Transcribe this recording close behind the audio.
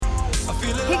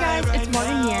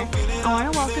I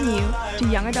want to welcome you to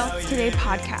Young Adults Today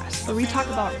podcast, where we talk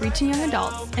about reaching young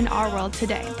adults in our world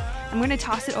today. I'm going to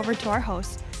toss it over to our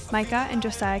hosts, Micah and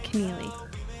Josiah Kennealy.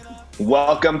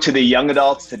 Welcome to the Young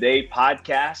Adults Today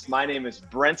podcast. My name is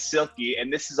Brent Silkey,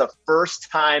 and this is a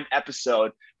first-time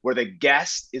episode where the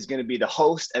guest is going to be the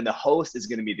host and the host is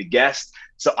going to be the guest.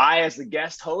 So I, as the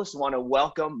guest host, want to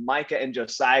welcome Micah and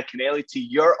Josiah Kennealy to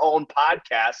your own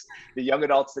podcast, the Young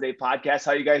Adults Today podcast.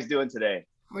 How are you guys doing today?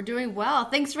 We're doing well.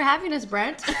 Thanks for having us,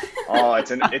 Brent. Oh,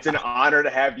 it's an honor to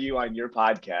have you on your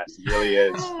podcast. It really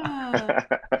is.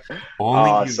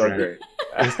 Only you, so Brent. great.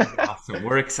 This is awesome.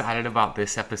 We're excited about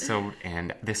this episode,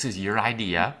 and this is your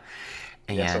idea.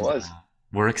 And Yes, it was.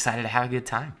 We're excited to have a good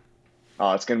time.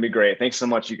 Oh, it's going to be great. Thanks so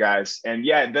much, you guys. And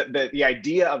yeah, the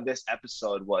idea of this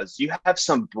episode was you have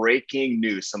some breaking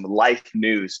news, some life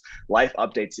news, life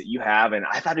updates that you have. And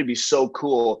I thought it'd be so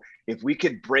cool if we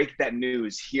could break that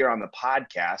news here on the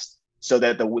podcast so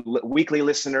that the weekly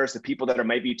listeners, the people that are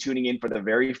maybe tuning in for the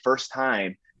very first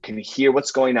time, can hear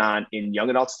what's going on in Young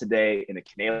Adults Today in the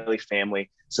Kennealy family.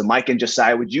 So Mike and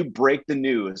Josiah, would you break the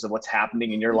news of what's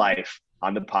happening in your life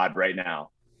on the pod right now?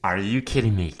 Are you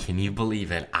kidding me? Can you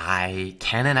believe it? I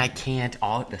can and I can't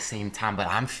all at the same time, but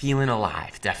I'm feeling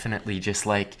alive. Definitely, just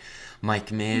like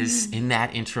Mike Miz in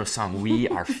that intro song, we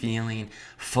are feeling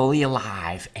fully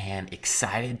alive and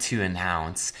excited to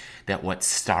announce that what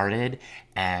started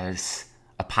as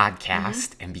a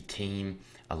podcast and became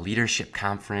a leadership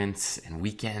conference and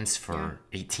weekends for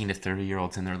 18 to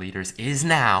 30-year-olds and their leaders is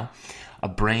now a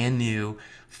brand new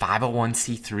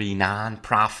 501c3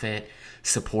 nonprofit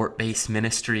support-based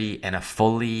ministry and a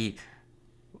fully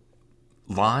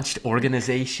launched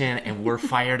organization, and we're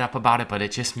fired up about it. But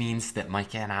it just means that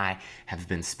Micah and I have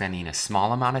been spending a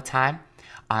small amount of time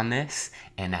on this,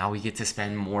 and now we get to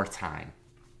spend more time.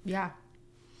 Yeah.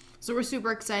 So we're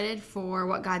super excited for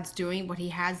what God's doing, what he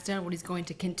has done, what he's going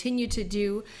to continue to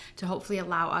do to hopefully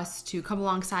allow us to come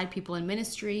alongside people in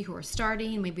ministry who are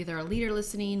starting. Maybe they're a leader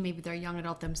listening, maybe they're a young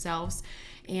adult themselves.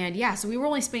 And yeah, so we were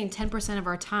only spending 10% of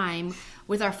our time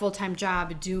with our full-time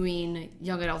job doing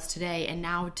Young Adults Today. And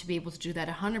now to be able to do that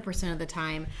 100% of the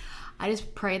time, I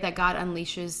just pray that God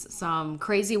unleashes some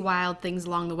crazy, wild things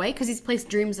along the way, because he's placed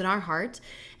dreams in our heart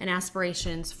and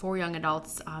aspirations for young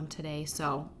adults today.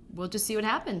 So we'll just see what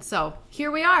happens. So here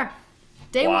we are,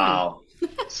 day one. Wow.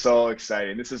 So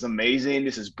exciting. This is amazing.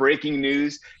 This is breaking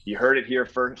news. You heard it here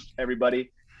first,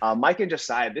 everybody. Mike and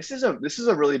Josiah, this is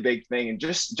a really big thing. And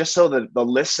just so that the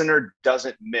listener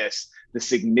doesn't miss the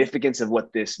significance of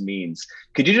what this means,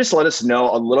 could you just let us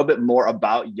know a little bit more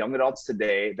about Young Adults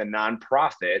Today, the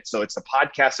nonprofit? So it's a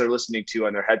podcast they're listening to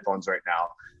on their headphones right now.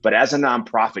 But as a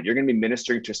nonprofit, you're going to be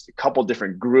ministering to just a couple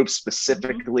different groups,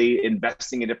 specifically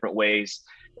investing in different ways.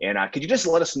 And could you just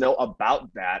let us know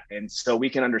about that? And so we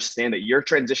can understand that you're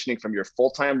transitioning from your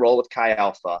full-time role with Chi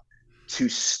Alpha to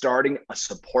starting a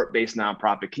support-based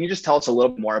nonprofit. Can you just tell us a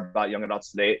little more about Young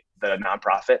Adults Today, the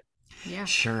nonprofit? Yeah.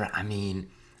 Sure. I mean,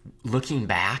 looking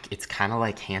back, it's kind of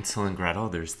like Hansel and Gretel.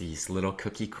 There's these little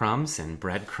cookie crumbs and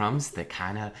bread crumbs that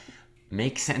kind of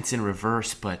make sense in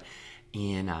reverse. But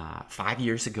in 5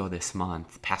 years ago this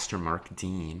month, Pastor Mark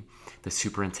Dean, the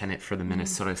superintendent for the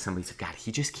Minnesota Assemblies of God,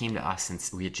 he just came to us and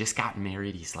we had just gotten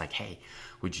married. He's like, hey,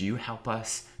 would you help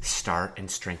us start and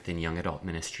strengthen young adult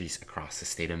ministries across the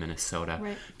state of Minnesota?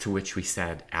 Right. To which we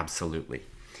said, absolutely.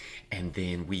 And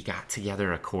then we got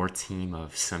together a core team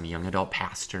of some young adult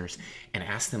pastors and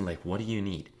asked them, like, what do you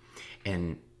need?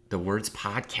 And the words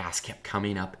podcast kept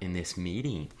coming up in this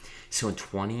meeting. So in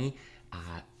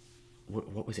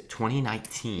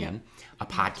 2019, a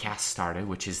podcast started,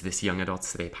 which is this Young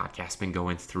Adults Today podcast, been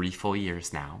going 3 full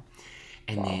years now.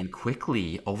 And then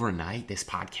quickly, overnight, this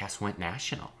podcast went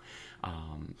national,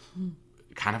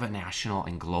 kind of a national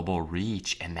and global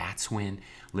reach. And that's when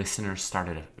listeners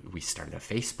we started a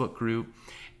Facebook group,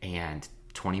 and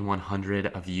 2,100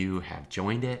 of you have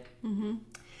joined it,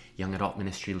 young adult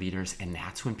ministry leaders. And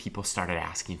that's when people started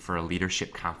asking for a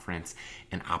leadership conference,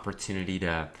 an opportunity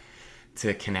to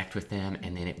connect with them.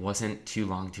 And then it wasn't too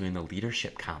long doing the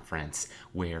leadership conference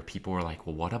where people were like,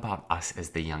 well, what about us as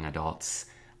the young adults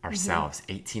ourselves,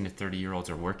 18 to 30-year-olds,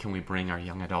 or where can we bring our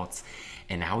young adults?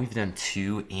 And now we've done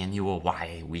 2 annual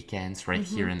YA weekends right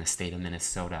here in the state of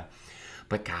Minnesota.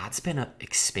 But God's been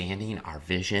expanding our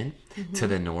vision to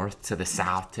the north, to the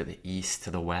south, to the east, to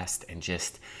the west, and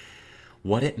just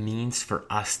what it means for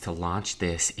us to launch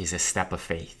this is a step of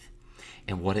faith.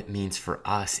 And what it means for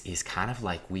us is kind of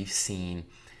like we've seen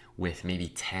with maybe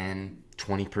 10,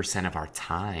 20% of our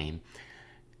time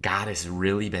God has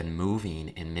really been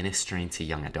moving and ministering to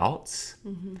young adults,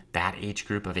 that age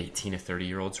group of 18 to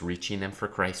 30-year-olds, reaching them for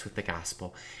Christ with the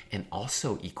gospel, and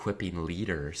also equipping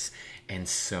leaders. And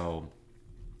so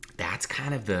that's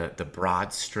kind of the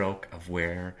broad stroke of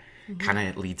where kind of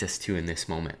it leads us to in this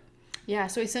moment. Yeah,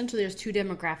 so essentially there's two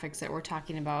demographics that we're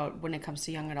talking about when it comes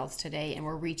to young adults today, and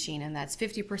we're reaching, and that's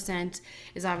 50%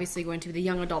 is obviously going to be the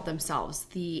young adult themselves,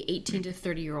 the 18 to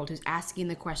 30-year-old who's asking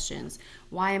the questions,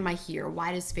 why am I here?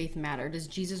 Why does faith matter? Does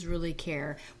Jesus really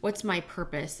care? What's my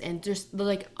purpose? And just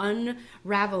like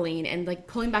unraveling and like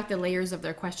pulling back the layers of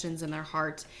their questions in their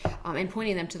heart and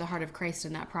pointing them to the heart of Christ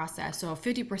in that process. So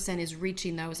 50% is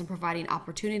reaching those and providing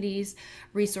opportunities,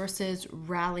 resources,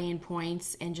 rallying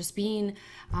points, and just being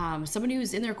somebody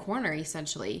who's in their corner,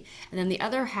 essentially. And then the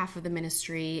other half of the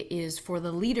ministry is for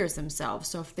the leaders themselves.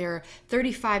 So if they're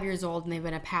 35 years old and they've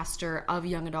been a pastor of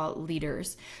young adult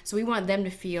leaders, so we want them to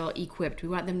feel equipped. We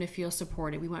want them to feel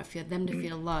supported. We want them to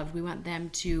feel loved. We want them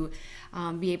to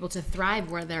be able to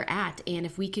thrive where they're at. And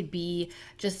if we could be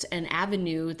just an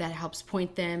avenue that helps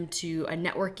point them to a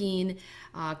networking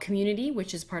community,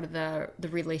 which is part of the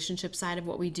relationship side of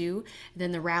what we do,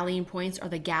 then the rallying points are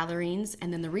the gatherings,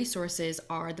 and then the resources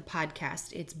are the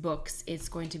podcast, it's books, it's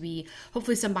going to be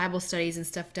hopefully some Bible studies and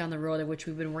stuff down the road, of which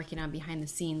we've been working on behind the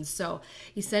scenes. So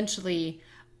essentially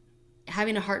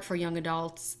having a heart for young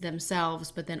adults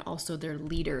themselves, but then also their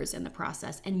leaders in the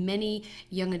process. And many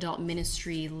young adult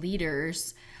ministry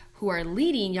leaders who are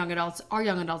leading young adults are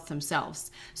young adults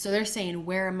themselves. So they're saying,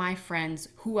 where are my friends?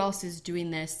 Who else is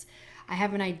doing this? I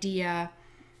have an idea.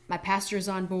 My pastor's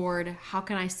on board. How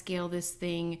can I scale this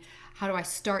thing? How do I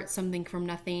start something from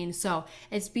nothing? So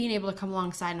it's being able to come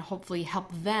alongside and hopefully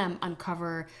help them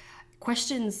uncover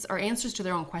questions or answers to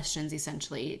their own questions,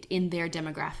 essentially, in their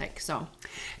demographic. So,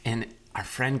 and our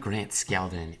friend Grant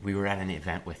Skeldon, we were at an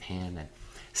event with him, and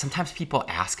sometimes people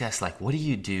ask us, like, what do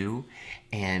you do?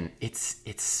 And it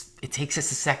takes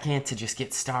us a second to just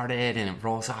get started, and it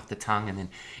rolls off the tongue. And then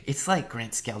it's like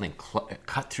Grant Skeldon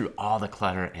cut through all the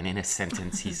clutter, and in a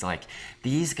sentence, he's like,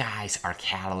 these guys are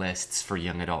catalysts for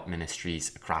young adult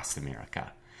ministries across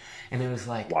America. And it was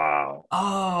like, wow.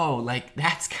 Oh, like,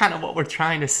 that's kind of what we're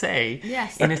trying to say.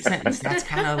 Yes. In a sentence. That's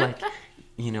kind of like,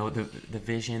 you know, the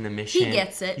vision, the mission. He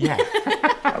gets it. Yeah.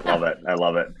 I love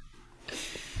it.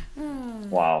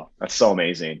 Wow, that's so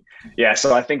amazing. Yeah,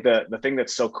 so I think the thing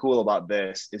that's so cool about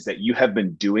this is that you have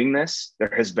been doing this.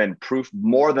 There has been proof,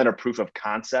 more than a proof of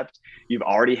concept. You've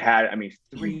already had,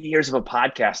 3 years of a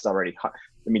podcast already.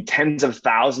 Tens of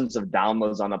thousands of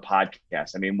downloads on the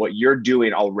podcast. What you're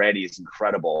doing already is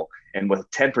incredible. And with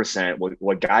 10%,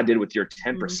 what God did with your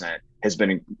 10% has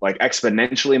been like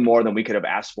exponentially more than we could have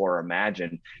asked for or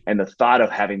imagined. And the thought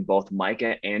of having both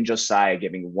Micah and Josiah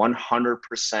giving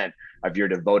 100% of your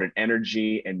devoted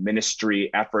energy and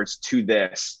ministry efforts to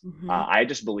this, I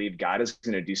just believe God is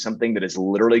going to do something that is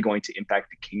literally going to impact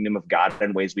the kingdom of God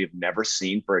in ways we've never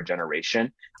seen for a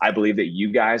generation. I believe that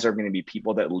you guys are going to be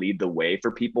people that lead the way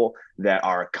for people that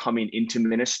are coming into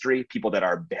ministry, people that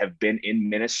have been in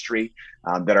ministry,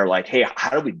 that are like, hey, how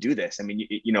do we do this?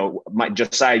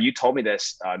 Josiah, you told me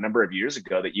this a number of years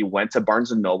ago, that you went to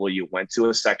Barnes and Noble, you went to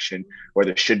a section where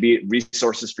there should be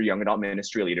resources for young adult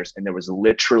ministry leaders, and there was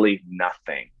literally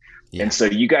nothing. Yeah. And so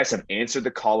you guys have answered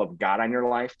the call of God on your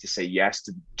life to say yes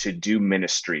to do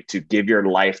ministry, to give your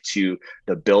life to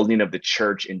the building of the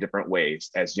church in different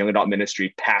ways, as young adult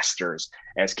ministry pastors,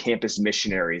 as campus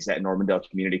missionaries at Normandale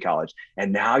Community College.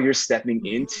 And now you're stepping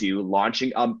into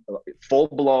launching a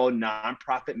full-blown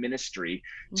nonprofit ministry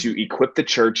to equip the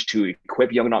church, to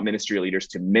equip young adult ministry leaders,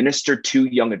 to minister to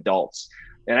young adults.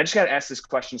 And I just got to ask this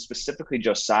question specifically,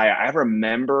 Josiah. I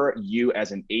remember you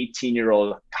as an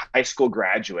 18-year-old high school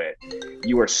graduate.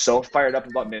 You were so fired up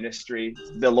about ministry.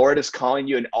 The Lord is calling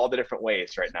you in all the different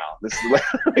ways right now. This is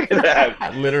look at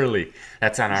that. Literally,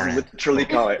 that's on our end. Literally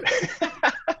call it.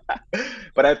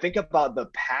 But I think about the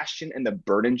passion and the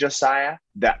burden, Josiah,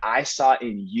 that I saw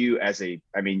in you as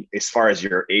far as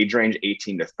your age range,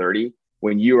 18 to 30,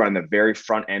 when you were on the very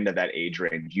front end of that age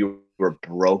range. You were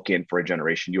broken for a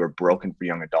generation. You were broken for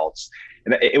young adults.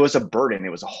 And it was a burden.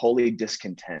 It was a holy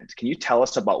discontent. Can you tell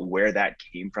us about where that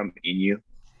came from in you?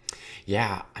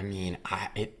 Yeah,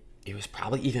 it was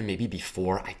probably even maybe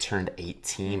before I turned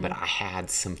 18, but I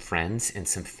had some friends and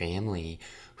some family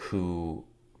who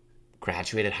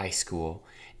graduated high school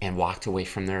and walked away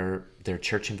from their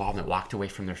church involvement, walked away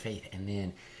from their faith. And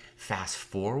then fast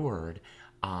forward,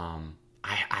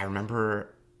 I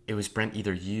remember it was Brent,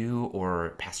 either you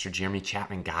or Pastor Jeremy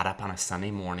Chapman got up on a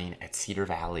Sunday morning at Cedar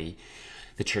Valley,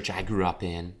 the church I grew up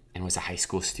in, and was a high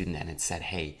school student, and it said,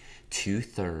 hey,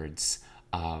 2/3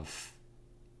 of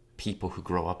people who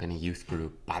grow up in a youth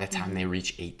group, by the time they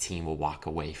reach 18, will walk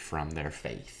away from their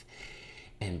faith.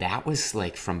 And that was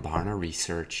like from Barna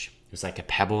Research. It was like a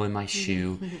pebble in my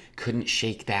shoe. Couldn't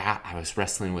shake that. I was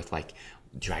wrestling with like,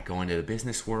 do I go into the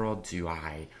business world? Do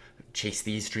I chase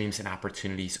these dreams and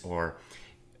opportunities, or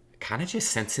kind of just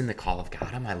sensing the call of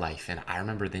God on my life? And I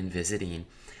remember then visiting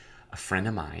a friend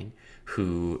of mine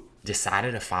who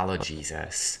decided to follow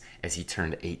Jesus as he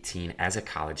turned 18 as a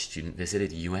college student,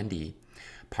 visited UND,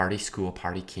 party school,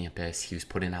 party campus. He was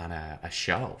putting on a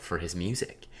show for his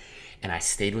music. And I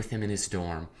stayed with him in his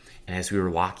dorm. And as we were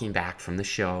walking back from the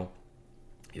show,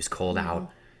 it was cold out,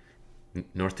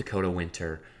 North Dakota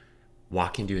winter,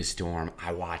 walking to his dorm,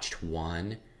 I watched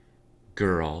one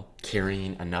girl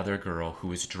carrying another girl who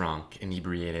was drunk,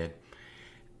 inebriated.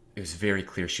 It was very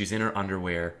clear. She was in her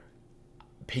underwear,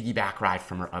 piggyback ride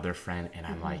from her other friend. And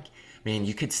I'm like, man,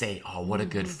 you could say, oh, what a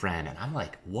good friend. And I'm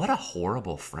like, what a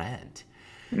horrible friend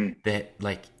that,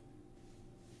 like,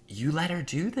 you let her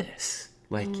do this.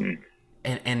 Like,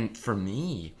 and for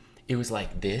me, it was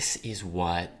like, this is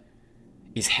what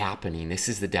is happening. This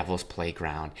is the devil's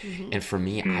playground. And for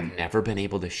me, I've never been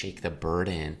able to shake the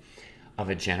burden of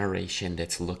a generation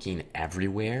that's looking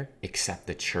everywhere except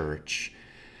the church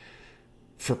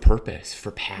for purpose,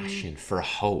 for passion, for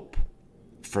hope,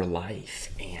 for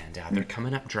life. And they're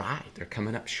coming up dry. They're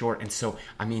coming up short. And so,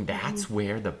 I mean, that's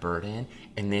where the burden,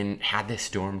 and then had this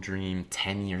dorm dream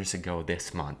 10 years ago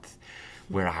this month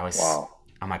where I was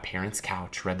on my parents'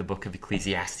 couch, read the book of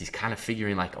Ecclesiastes, kind of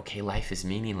figuring like, okay, life is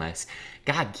meaningless.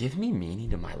 God, give me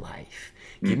meaning to my life.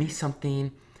 Give me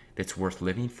something that's worth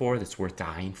living for, that's worth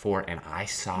dying for. And I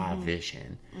saw a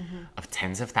vision of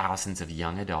tens of thousands of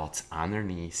young adults on their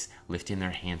knees, lifting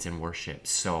their hands in worship.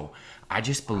 So I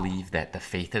just believe that the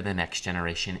faith of the next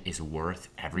generation is worth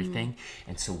everything.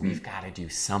 And so we've got to do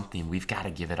something. We've got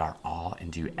to give it our all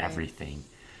and do everything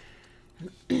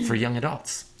for young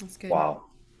adults. That's good. Wow.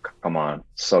 Come on.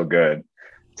 So good.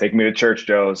 Take me to church,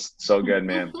 Joes. So good,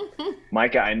 man.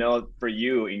 Micah, I know for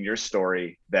you in your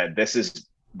story that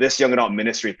this young adult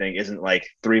ministry thing isn't like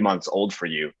 3 months old for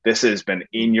you. This has been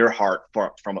in your heart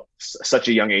from such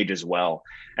a young age as well.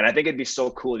 And I think it'd be so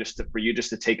cool for you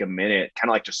to take a minute, kind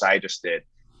of like Josiah just did,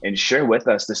 and share with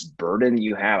us this burden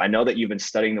you have. I know that you've been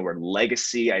studying the word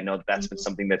legacy. I know that that's been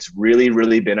something that's really,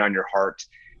 really been on your heart.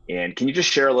 And can you just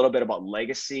share a little bit about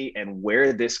legacy and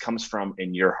where this comes from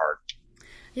in your heart?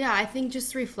 Yeah, I think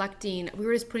just reflecting, we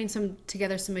were just putting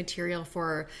together some material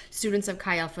for students of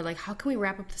Chi Alpha, like how can we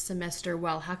wrap up the semester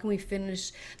well? How can we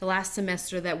finish the last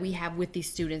semester that we have with these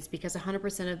students? Because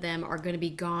 100% of them are going to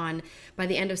be gone by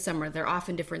the end of summer. They're off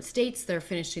in different states. They're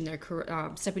finishing their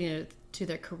stepping into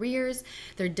their careers.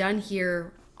 They're done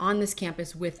here on this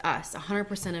campus with us,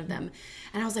 100% of them.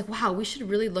 And I was like, wow, we should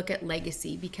really look at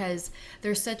legacy, because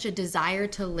there's such a desire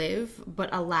to live, but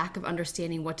a lack of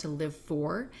understanding what to live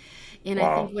for. And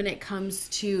I think when it comes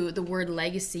to the word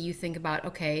legacy, you think about,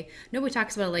 okay, nobody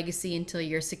talks about a legacy until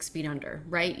you're 6 feet under,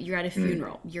 right? You're at a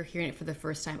funeral, you're hearing it for the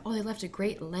first time. Oh, they left a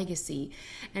great legacy.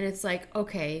 And it's like,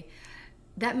 okay,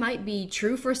 that might be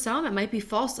true for some. It might be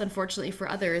false, unfortunately, for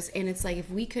others. And it's like,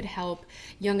 if we could help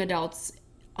young adults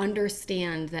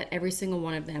understand that every single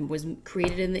one of them was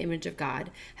created in the image of God,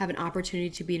 have an opportunity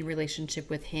to be in relationship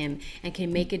with Him, and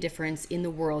can make a difference in the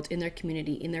world, in their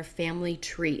community, in their family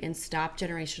tree, and stop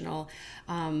generational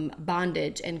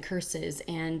bondage and curses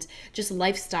and just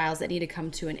lifestyles that need to come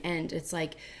to an end. It's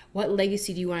like, what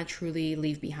legacy do you want to truly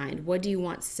leave behind? What do you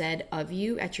want said of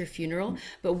you at your funeral?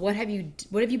 But what have you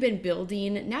been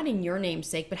building, not in your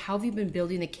namesake, but how have you been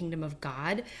building the kingdom of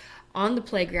God on the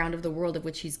playground of the world of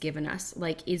which He's given us?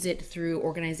 Like, is it through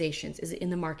organizations? Is it in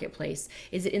the marketplace?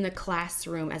 Is it in the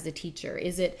classroom as a teacher?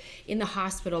 Is it in the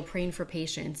hospital praying for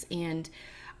patients? And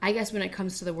I guess when it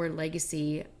comes to the word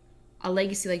legacy, a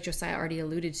legacy like Josiah already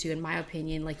alluded to, in my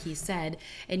opinion, like he said,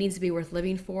 it needs to be worth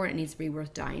living for. It needs to be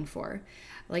worth dying for.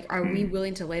 Like, are we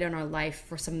willing to lay down our life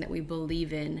for something that we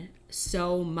believe in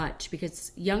so much?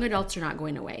 Because young adults are not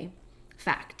going away.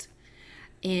 Fact.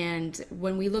 And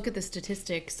when we look at the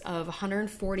statistics of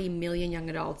 140 million young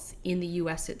adults in the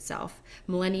U.S. itself,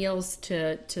 millennials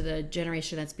to the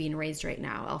generation that's being raised right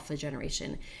now, Alpha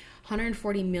generation,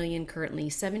 140 million currently,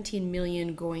 17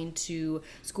 million going to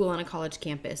school on a college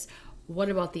campus. What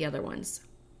about the other ones?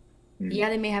 Yeah,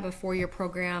 they may have a 4-year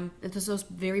program. It's those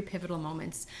very pivotal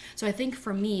moments. So I think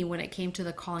for me, when it came to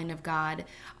the calling of God,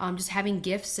 just having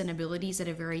gifts and abilities at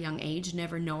a very young age,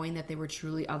 never knowing that they were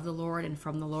truly of the Lord and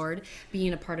from the Lord,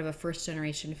 being a part of a first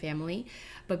generation family,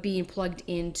 but being plugged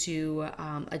into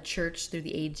a church through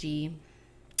the AG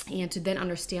and to then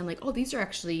understand like, oh, these are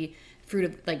actually fruit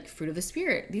of the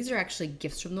Spirit. These are actually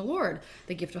gifts from the Lord.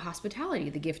 The gift of hospitality,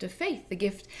 the gift of faith, the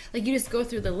gift, like you just go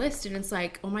through the list and it's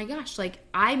like, oh my gosh, like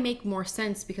I make more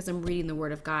sense because I'm reading the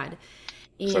Word of God.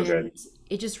 So good. And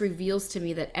it just reveals to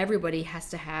me that everybody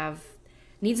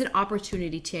needs an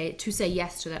opportunity to say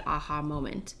yes to that aha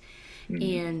moment.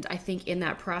 And I think in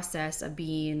that process of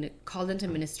being called into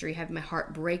ministry, having my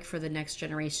heart break for the next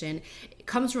generation, it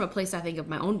comes from a place, I think, of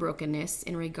my own brokenness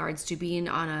in regards to being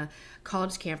on a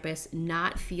college campus,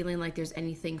 not feeling like there's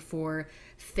anything for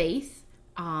faith,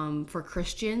 for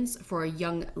Christians, for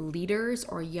young leaders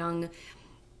or young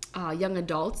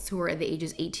adults who are at the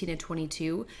ages 18 and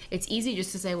 22. It's easy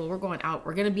just to say, well, we're going out.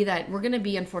 We're going to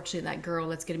be unfortunately that girl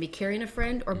that's going to be carrying a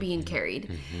friend or being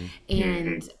carried.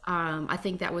 And I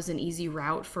think that was an easy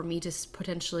route for me to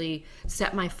potentially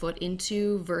step my foot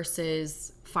into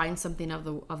versus find something of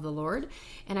the Lord.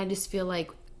 And I just feel like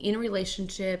in a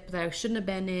relationship that I shouldn't have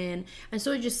been in. And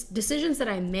so just decisions that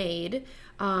I made,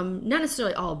 not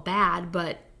necessarily all bad,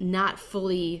 but not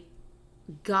fully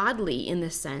godly in the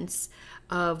sense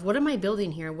of what am I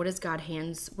building here? What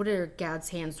are God's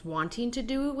hands wanting to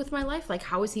do with my life? Like,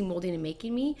 how is he molding and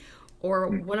making me? Or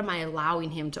what am I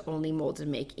allowing him to only mold and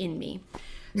make in me?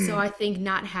 So I think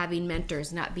not having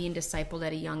mentors, not being discipled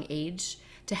at a young age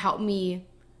to help me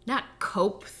not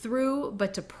cope through,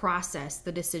 but to process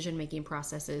the decision-making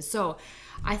processes. So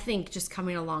I think just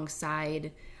coming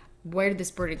alongside, where did this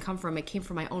burden come from? It came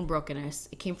from my own brokenness.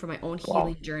 It came from my own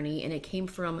healing journey. And it came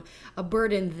from a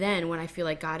burden then when I feel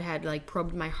like God had like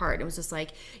probed my heart. It was just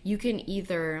like, you can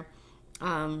either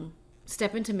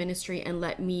step into ministry and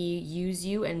let me use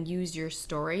you and use your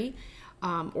story,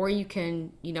 or you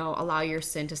can, allow your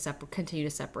sin to continue to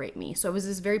separate me. So it was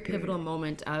this very pivotal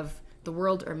moment of the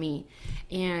world or me.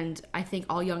 And I think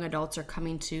all young adults are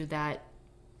coming to that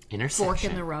fork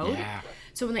in the road. Yeah.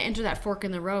 So when they enter that fork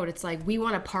in the road, it's like we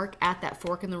want to park at that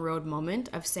fork in the road moment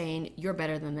of saying, you're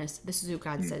better than this. This is who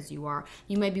God says you are.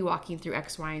 You may be walking through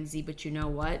X, Y, and Z, but you know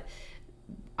what?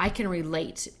 I can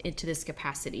relate into this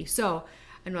capacity. So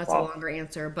I know that's a longer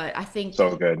answer, but I think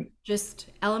so good. Just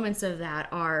elements of that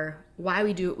are why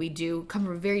we do what we do, come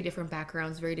from very different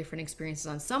backgrounds, very different experiences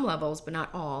on some levels, but not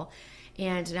all.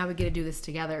 And now we get to do this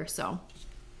together. So.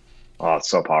 Oh, it's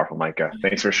so powerful, Micah.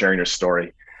 Thanks for sharing your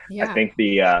story. Yeah. I think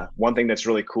the one thing that's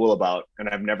really cool about, and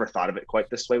I've never thought of it quite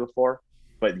this way before,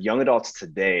 but young adults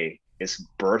today is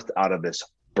birthed out of this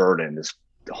burden, this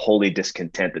holy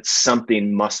discontent that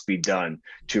something must be done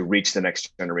to reach the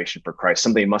next generation for Christ.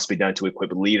 Something must be done to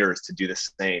equip leaders to do the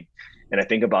same. And I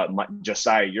think about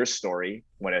Josiah, your story,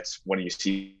 when you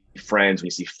see friends, when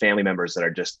you see family members that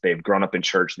are they've grown up in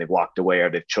church and they've walked away or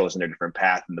they've chosen a different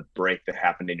path, and the break that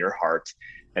happened in your heart.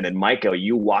 And then Micah,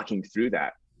 you walking through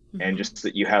that. And just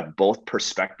that you have both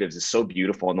perspectives is so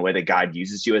beautiful. And the way that God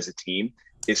uses you as a team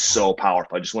is so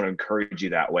powerful. I just want to encourage you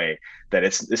that way, that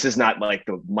this is not like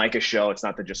the Micah show. It's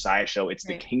not the Josiah show. It's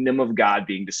the kingdom of God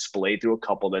being displayed through a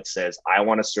couple that says, I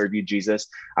want to serve you, Jesus.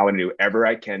 I want to do whatever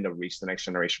I can to reach the next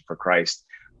generation for Christ.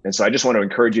 And so I just want to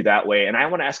encourage you that way. And I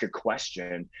want to ask a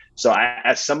question. So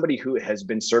as somebody who has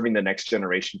been serving the next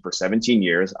generation for 17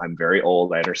 years, I'm very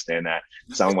old. I understand that.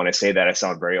 So when I say that, I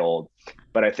sound very old.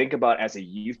 But I think about as a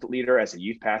youth leader, as a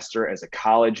youth pastor, as a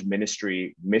college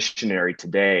ministry missionary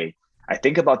today, I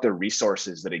think about the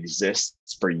resources that exist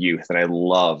for youth. And I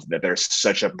love that there's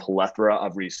such a plethora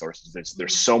of resources.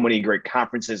 There's so many great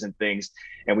conferences and things.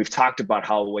 And we've talked about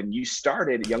how when you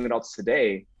started Young Adults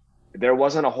Today, there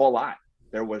wasn't a whole lot.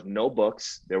 There was no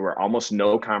books. There were almost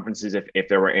no conferences, if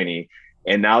there were any.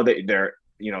 And now that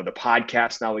the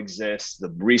podcast now exists, the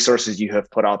resources you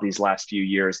have put out these last few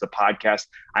years, the podcast,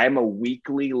 I am a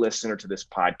weekly listener to this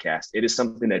podcast. It is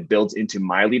something that builds into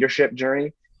my leadership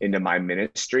journey, into my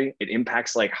ministry. It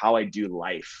impacts like how I do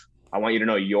life. I want you to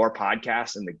know your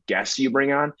podcast and the guests you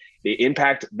bring on,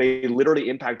 they literally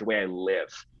impact the way I live.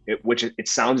 It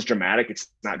sounds dramatic. It's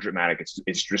not dramatic.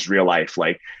 It's just real life.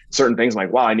 Like certain things, I'm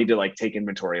like, wow, I need to take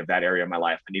inventory of that area of my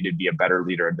life. I need to be a better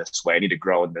leader in this way. I need to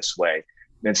grow in this way.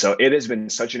 And so it has been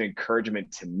such an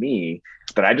encouragement to me.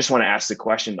 But I just want to ask the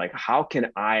question, how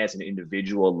can I, as an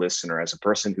individual listener, as a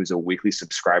person who's a weekly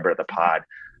subscriber to the pod,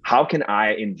 how can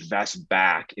I invest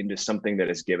back into something that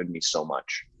has given me so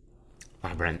much?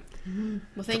 Wow, Brent.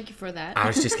 Well, thank you for that. I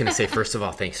was just going to say, first of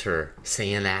all, thanks for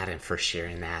saying that and for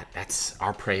sharing that. That's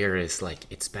our prayer is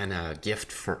it's been a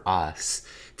gift for us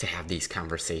to have these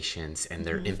conversations, and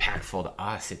they're impactful to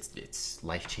us. It's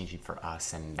life-changing for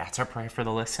us. And that's our prayer for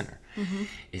the listener,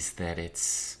 is that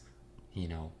it's,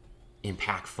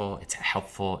 impactful, it's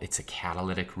helpful, it's a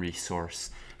catalytic resource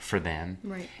for them.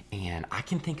 Right. And I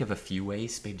can think of a few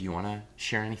ways. Babe, do you want to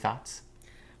share any thoughts?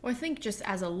 Well, I think just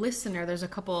as a listener, there's a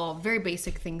couple very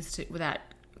basic things that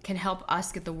can help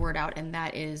us get the word out, and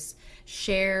that is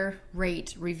share,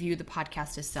 rate, review the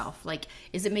podcast itself. Like,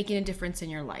 is it making a difference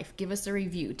in your life? Give us a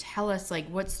review. Tell us like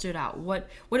what stood out. What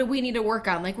do we need to work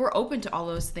on? Like, we're open to all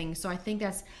those things. So I think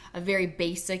that's a very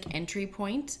basic entry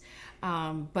point.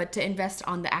 But to invest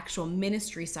on the actual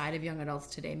ministry side of young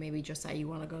adults today, maybe Josiah, you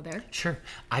want to go there? Sure.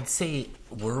 I'd say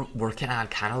we're working on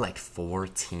kind of like 4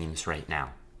 teams right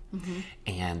now. Mm-hmm.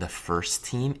 And the first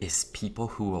team is people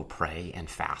who will pray and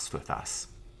fast with us.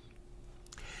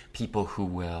 People who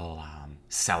will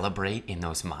celebrate in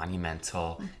those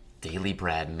monumental daily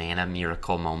bread, manna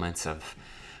miracle moments of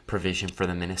provision for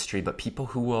the ministry, but people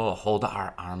who will hold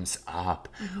our arms up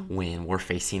when we're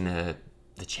facing the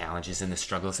challenges and the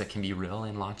struggles that can be real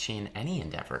in launching any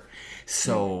endeavor.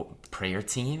 So prayer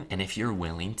team, and if you're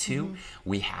willing to,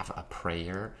 we have a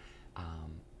prayer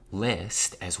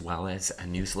list as well as a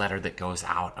newsletter that goes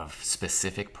out of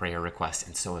specific prayer requests.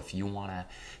 And so if you want to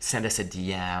send us a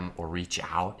DM or reach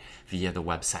out via the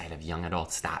website of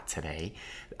youngadults.today,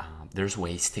 there's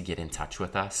ways to get in touch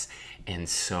with us. And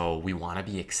so we want to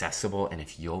be accessible. And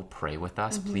if you'll pray with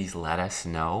us, please let us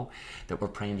know that we're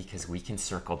praying, because we can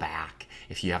circle back.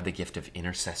 If you have the gift of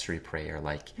intercessory prayer,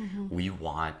 like we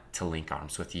want to link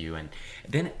arms with you. And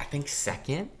then I think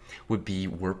second would be,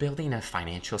 we're building a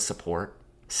financial support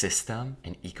system,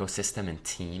 an ecosystem and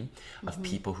team of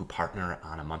people who partner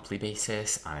on a monthly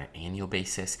basis, on an annual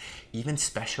basis, even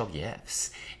special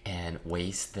gifts, and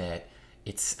ways that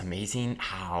it's amazing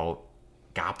how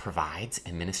God provides,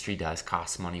 and ministry does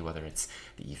cost money, whether it's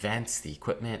the events, the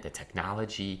equipment, the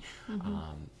technology.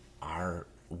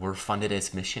 We're funded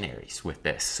as missionaries with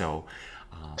this. So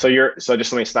just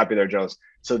let me stop you there, Jones.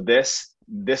 So this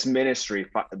ministry,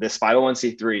 this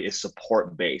 501c3 is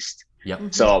support based.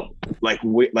 Yep. So like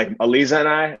Aliza and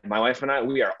I, my wife and I,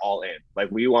 we are all in.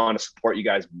 Like, we want to support you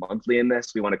guys monthly in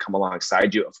this. We want to come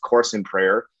alongside you, of course, in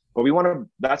prayer, but we want to,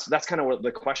 that's kind of what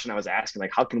the question I was asking, like,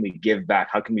 how can we give back?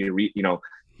 How can we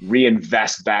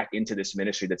reinvest back into this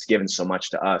ministry that's given so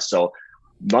much to us? So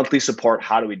monthly support,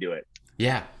 how do we do it?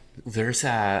 Yeah. There's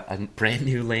a brand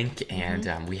new link,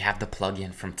 and we have the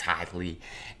plugin from Tidely,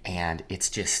 and it's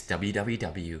just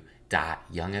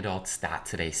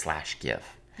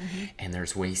www.youngadults.today/give. And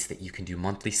there's ways that you can do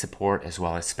monthly support as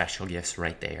well as special gifts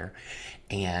right there.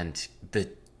 And the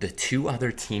 2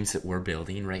 other teams that we're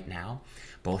building right now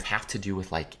both have to do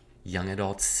with like young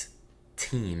adults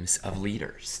teams of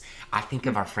leaders. I think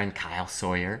of our friend Kyle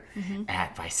Sawyer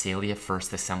at Visalia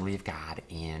First Assembly of God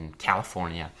in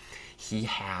California. He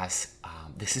has,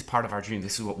 this is part of our dream.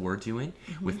 This is what we're doing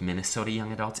with Minnesota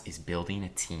Young Adults, is building a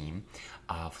team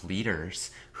of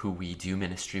leaders who we do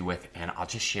ministry with. And I'll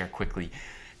just share quickly,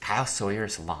 Kyle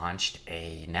Sawyer's launched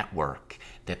a network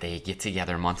that they get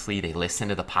together monthly. They listen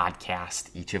to the podcast,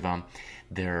 each of them.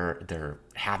 They're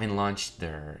having lunch.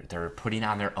 They're putting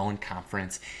on their own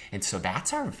conference. And so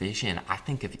that's our vision. I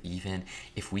think of, even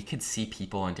if we could see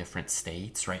people in different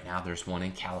states. Right now there's one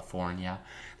in California,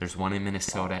 there's one in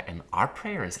Minnesota, and our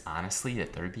prayer is honestly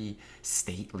that there be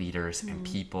state leaders and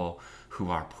people who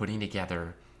are putting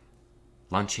together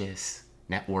lunches,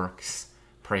 networks,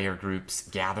 prayer groups,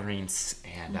 gatherings,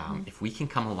 and if we can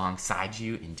come alongside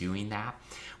you in doing that,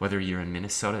 whether you're in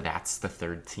Minnesota, that's the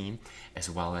 3rd team, as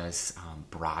well as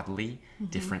broadly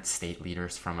different state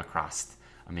leaders from across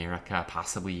America,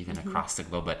 possibly even across the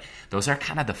globe. But those are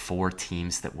kind of the 4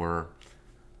 teams that we're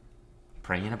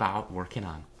praying about, working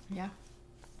on. Yeah.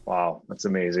 Wow, that's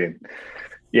amazing.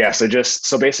 Yeah, so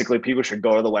basically people should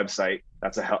go to the website.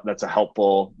 That's a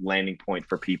helpful landing point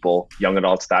for people,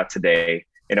 youngadults.today.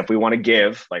 And if we want to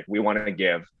give,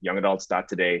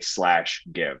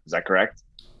 youngadults.today/give. Is that correct?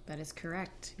 That is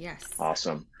correct. Yes.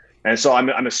 Awesome. And so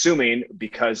I'm assuming,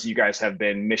 because you guys have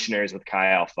been missionaries with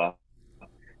Chi Alpha,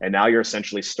 and now you're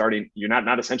essentially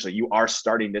you are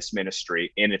starting this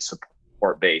ministry, and it's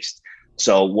support based.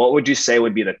 So what would you say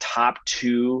would be the top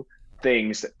 2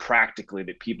 things that practically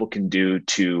that people can do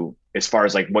to, as far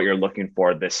as like what you're looking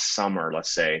for this summer,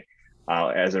 let's say,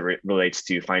 as it relates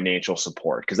to financial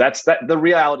support? Because the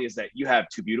reality is that you have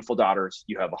 2 beautiful daughters,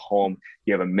 you have a home,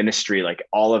 you have a ministry, like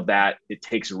all of that, it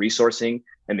takes resourcing,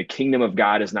 and the kingdom of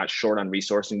God is not short on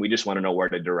resourcing. We just want to know where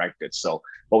to direct it. So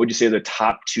what would you say the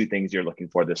top 2 things you're looking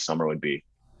for this summer would be?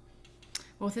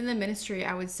 Well, within the ministry,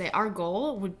 I would say our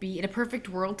goal would be, in a perfect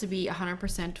world, to be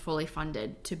 100% fully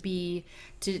funded, to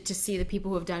see the people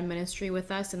who have done ministry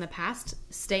with us in the past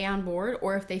stay on board,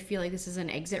 or if they feel like this is an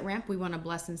exit ramp, we want to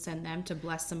bless and send them to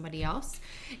bless somebody else.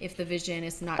 If the vision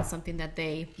is not something that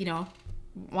they,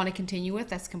 want to continue with,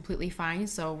 that's completely fine.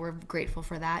 So we're grateful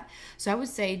for that. So I would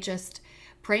say just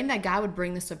praying that God would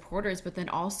bring the supporters, but then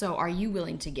also, are you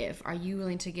willing to give? Are you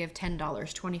willing to give $10,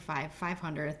 $25,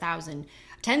 $500, $1,000,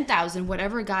 $10,000,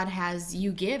 whatever God has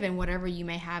you give, and whatever you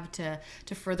may have to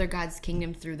further God's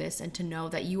kingdom through this, and to know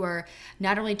that you are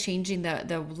not only changing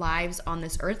the lives on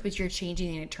this earth, but you're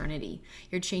changing an eternity.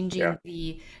 You're changing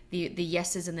the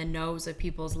yeses and the nos of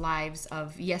people's lives,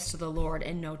 of yes to the Lord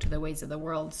and no to the ways of the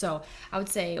world. So I would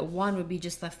say one would be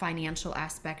just the financial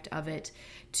aspect of it,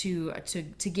 to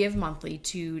give monthly,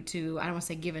 to I don't want to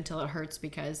say give until it hurts,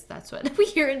 because that's what we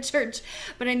hear in church,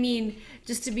 but I mean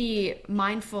just to be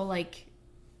mindful. Like,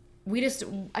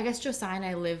 I guess Josiah and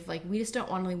I live, like, we just don't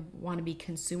want to be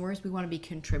consumers, we want to be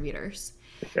contributors.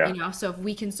 So if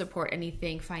we can support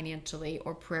anything financially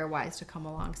or prayer wise to come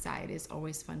alongside, is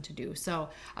always fun to do. So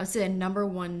I would say the number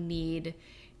one need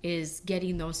is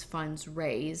getting those funds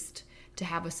raised to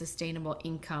have a sustainable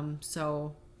income,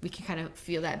 so we can kind of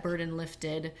feel that burden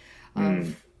lifted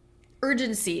of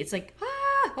urgency. It's like,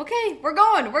 okay, we're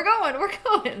going.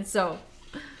 So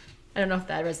I don't know if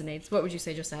that resonates. What would you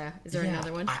say, Josiah? Is there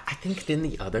another one? I think then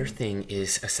the other thing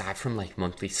is, aside from like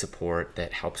monthly support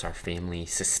that helps our family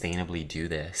sustainably do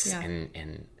this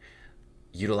and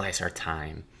utilize our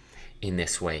time in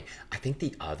this way, I think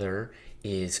the other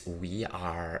is we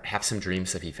have some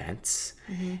dreams of events,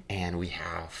 and we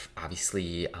have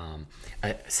obviously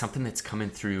something that's coming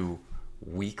through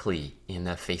weekly in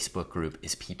the Facebook group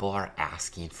is people are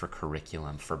asking for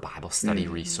curriculum, for Bible study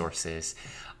resources,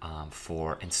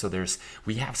 and so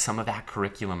we have some of that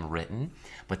curriculum written,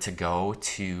 but to go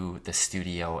to the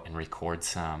studio and record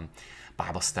some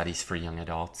Bible studies for young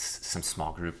adults, some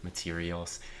small group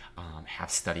materials, have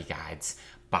study guides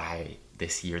by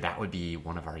this year, that would be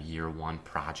one of our year one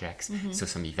projects. So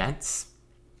some events,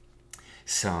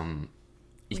 some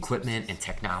equipment and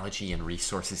technology and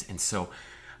resources, and so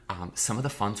some of the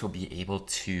funds will be able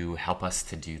to help us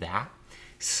to do that.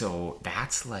 So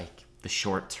that's like the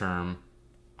short term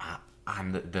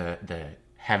on the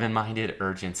heaven-minded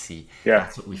urgency.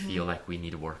 That's what we feel like we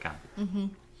need to work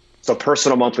on. So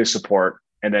personal monthly support,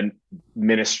 and then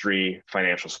ministry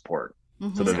financial support,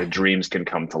 so that the dreams can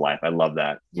come to life. I love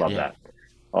that. Love that.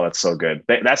 Oh, that's so good.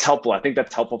 That's helpful. I think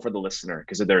that's helpful for the listener,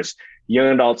 because if there's young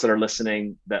adults that are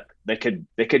listening, that they could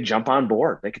jump on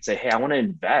board. They could say, hey, I want to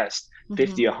invest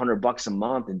 $50, $100 a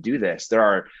month and do this. There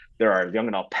are young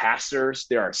adult pastors.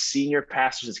 There are senior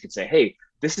pastors that could say, hey,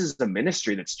 this is the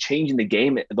ministry that's changing the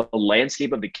game, the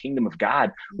landscape of the kingdom of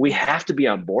God. We have to be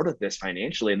on board with this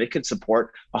financially, and they could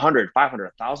support $100, $500,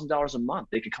 $1,000 a month.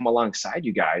 They could come alongside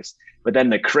you guys. But then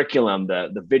the curriculum,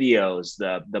 the videos,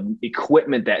 the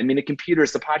equipment, the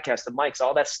computers, the podcasts, the mics,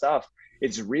 all that stuff,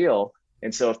 it's real.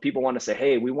 And so if people want to say,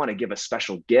 hey, we want to give a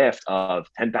special gift of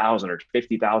 $10,000 or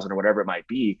 $50,000 or whatever it might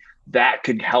be, that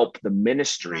could help the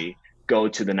ministry go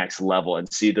to the next level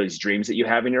and see those dreams that you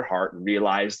have in your heart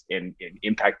realized and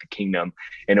impact the kingdom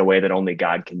in a way that only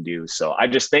God can do. So I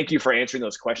just thank you for answering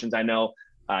those questions. I know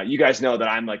you guys know that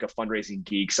I'm like a fundraising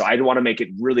geek, so I want to make it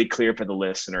really clear for the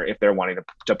listener if they're wanting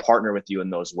to partner with you in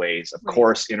those ways. Of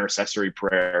course, intercessory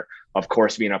prayer, of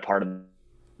course, being a part of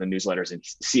the newsletters and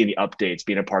seeing the updates,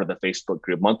 being a part of the Facebook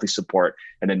group, monthly support,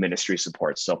 and then ministry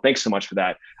support. So thanks so much for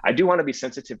that. I do want to be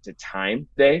sensitive to time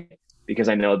today, because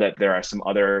I know that there are some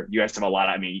other, you guys have a lot.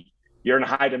 You're in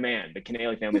high demand. The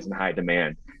Kennealy family is in high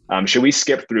demand. Should we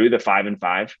skip through the 5 and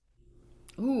 5?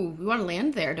 Ooh, we want to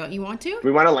land there. Don't you want to?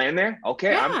 We want to land there?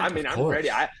 Okay. Yeah, I'm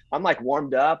ready. I'm like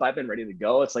warmed up. I've been ready to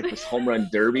go. It's like this home run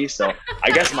derby. So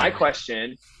I guess my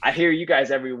question, I hear you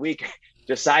guys every week.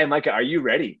 Josiah, Micah, are you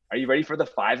ready? Are you ready for the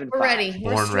 5 and 5? We're ready.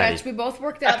 We're stretched. We both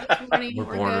worked out this morning. We're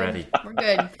born ready. We're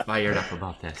good. Fired up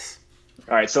about this.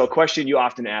 All right. So a question you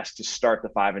often ask to start the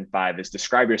 5 and 5 is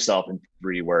describe yourself in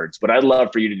 3 words. What I'd love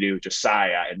for you to do,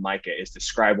 Josiah and Micah, is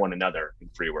describe one another in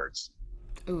 3 words.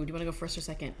 Ooh, do you want to go first or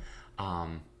second?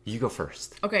 You go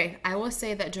first. Okay. I will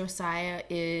say that Josiah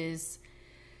is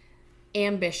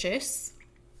ambitious.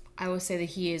 I would say that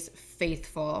he is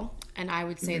faithful. And I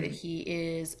would say that he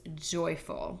is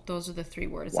joyful. Those are the 3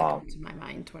 words that come to my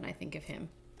mind when I think of him.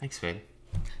 Thanks, babe.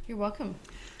 You're welcome.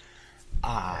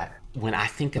 When I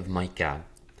think of Micah,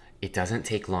 it doesn't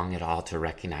take long at all to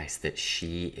recognize that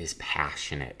she is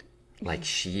passionate. Like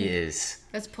she is...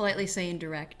 That's politely saying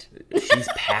direct. She's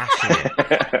passionate.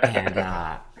 And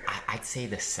I'd say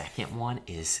the second one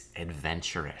is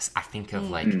adventurous. I think of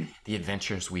like the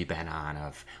adventures we've been on,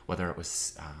 of whether it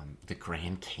was the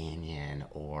Grand Canyon,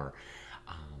 or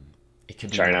it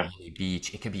could be Miami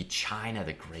Beach. It could be China,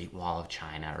 the Great Wall of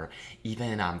China, or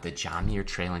even the John Muir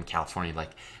Trail in California.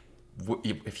 Like,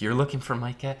 if you're looking for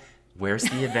Micah, where's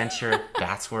the adventure?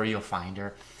 That's where you'll find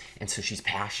her. And so she's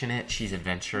passionate, she's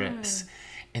adventurous,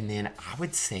 And then I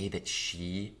would say that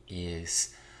she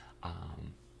is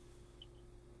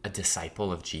a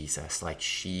disciple of Jesus. Like,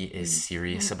 she is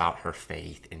serious about her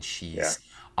faith, and she's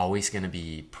always going to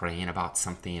be praying about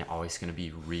something, always going to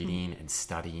be reading and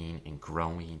studying and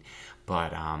growing.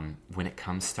 But when it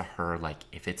comes to her, like,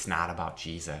 if it's not about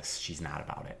Jesus, she's not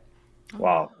about it.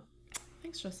 Wow.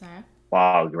 Thanks, Josiah.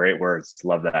 Wow, great words.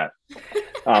 Love that.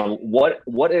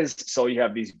 What is, so you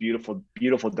have these beautiful,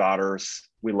 beautiful daughters.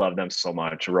 We love them so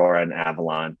much, Aurora and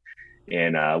Avalon.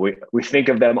 And we think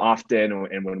of them often,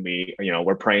 and when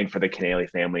we're praying for the Kennealy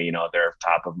family, they're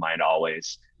top of mind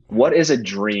always. What is a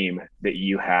dream that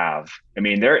you have? I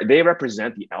mean, they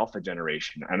represent the Alpha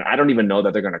generation, and I don't even know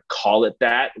that they're going to call it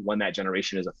that when that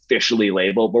generation is officially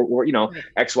labeled. But we're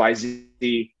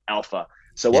XYZ Alpha.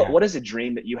 So what is a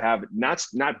dream that you have,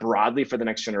 not broadly for the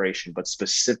next generation, but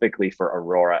specifically for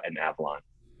Aurora and Avalon?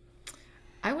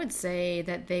 I would say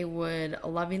that they would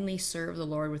lovingly serve the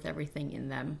Lord with everything in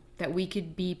them, that we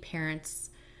could be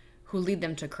parents who lead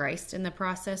them to Christ in the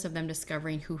process of them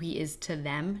discovering who he is to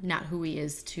them, not who he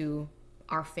is to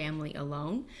our family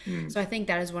alone. So I think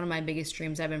that is one of my biggest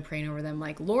dreams. I've been praying over them,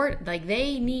 like, Lord, like,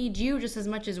 they need you just as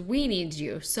much as we need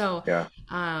you. So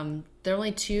they're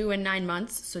only 2 and 9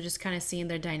 months, so just kind of seeing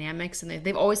their dynamics, and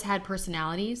they've always had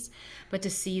personalities, but to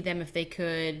see them, if they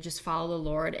could just follow the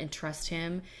Lord and trust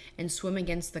him and swim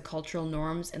against the cultural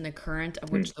norms and the current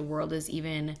of which the world is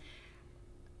even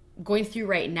going through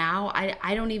right now,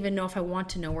 I don't even know if I want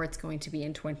to know where it's going to be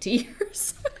in 20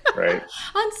 years. Right.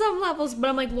 On some levels, but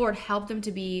I'm like, Lord, help them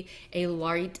to be a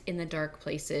light in the dark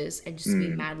places and just be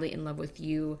madly in love with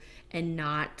you, and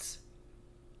not,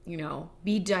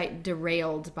 be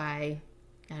derailed by,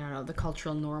 I don't know, the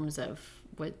cultural norms of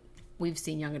what we've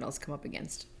seen young adults come up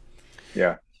against.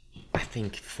 Yeah. I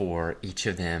think for each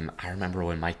of them, I remember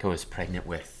when Micah was pregnant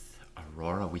with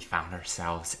Aurora, we found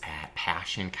ourselves at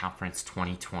Passion Conference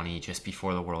 2020, just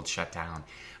before the world shut down.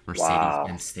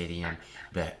 Mercedes-Benz Stadium.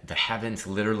 The heavens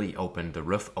literally opened, the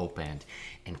roof opened,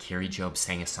 and Carrie Job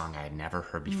sang a song I had never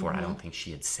heard before. I don't think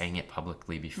she had sang it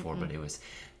publicly before, but it was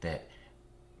that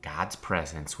God's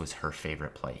presence was her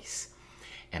favorite place.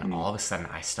 And all of a sudden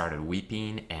I started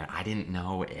weeping, and I didn't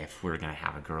know if we were going to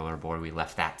have a girl or a boy. We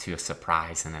left that to a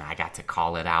surprise, and then I got to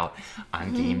call it out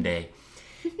on game day.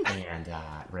 And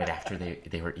right after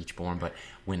they were each born. But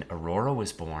when Aurora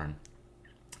was born,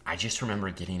 I just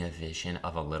remember getting a vision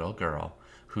of a little girl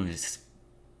whose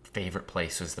favorite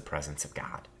place was the presence of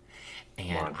God.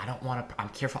 And I'm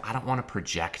careful, I don't want to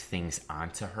project things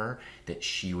onto her that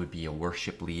she would be a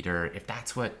worship leader. If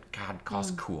that's what God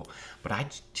calls, cool. But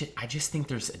I just think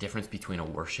there's a difference between a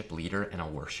worship leader and a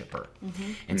worshiper.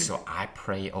 And so I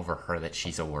pray over her that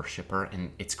she's a worshiper.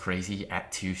 And it's crazy,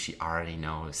 at 2, she already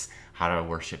knows how to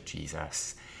worship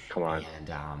Jesus. Come on.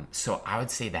 And so I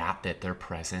would say that their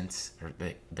presence, or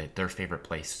that their favorite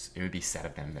place, it would be said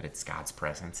of them that it's God's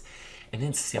presence. And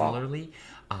then similarly,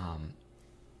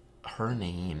 her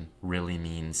name really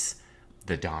means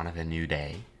the dawn of a new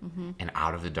day, and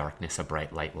out of the darkness a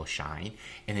bright light will shine.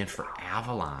 And then for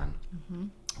Avalon,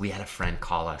 we had a friend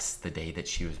call us the day that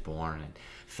she was born and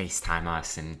FaceTime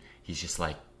us, and he's just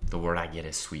like, the word I get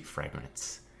is sweet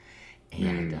fragrance.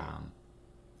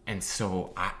 And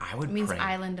so I would pray. It means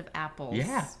island of apples.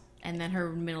 Yeah. And then her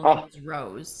middle name is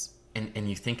Rose. And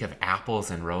you think of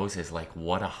apples and roses, like,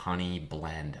 what a honey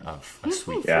blend of a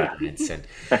sweet fragrance. And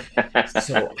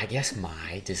so I guess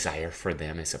my desire for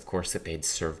them is, of course, that they'd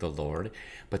serve the Lord,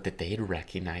 but that they'd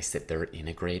recognize that they're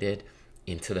integrated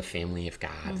into the family of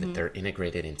God, that they're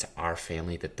integrated into our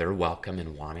family, that they're welcome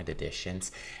and wanted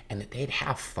additions, and that they'd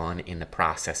have fun in the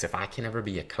process. If I can ever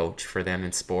be a coach for them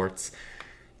in sports,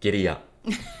 giddy up.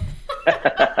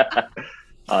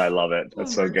 I love it.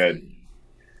 That's so good.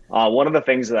 One of the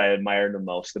things that I admire the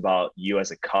most about you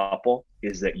as a couple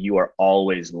is that you are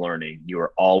always learning. You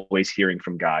are always hearing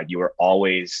from God. You are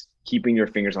always keeping your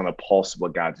fingers on the pulse of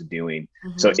what God's doing.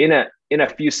 So in a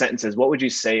few sentences, what would you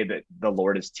say that the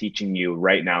Lord is teaching you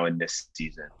right now in this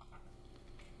season?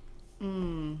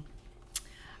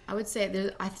 I would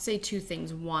say 2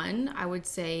 things. One, I would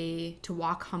say to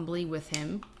walk humbly with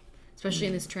him, especially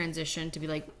in this transition, to be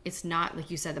like, it's not, like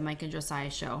you said, the Mike and Josiah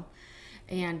show.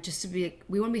 And just to be,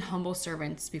 we want to be humble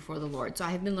servants before the Lord. So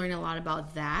I have been learning a lot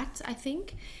about that, I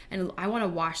think. And I want to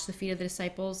wash the feet of the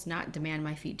disciples, not demand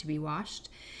my feet to be washed.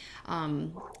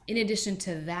 In addition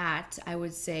to that, I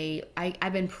would say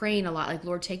I've been praying a lot, like,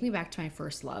 Lord, take me back to my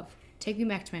first love. Take me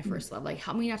back to my first love. Like,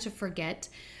 help me not to forget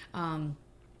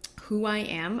who I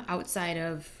am outside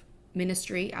of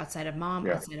ministry, outside of mom,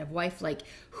 outside of wife. Like,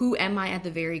 who am I at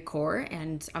the very core?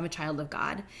 And I'm a child of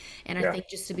God. And I think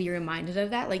just to be reminded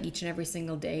of that, like, each and every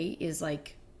single day is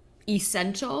like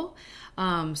essential.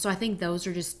 So I think those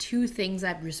are just two things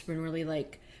I've just been really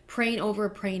like praying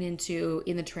into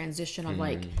in the transition of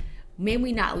like, may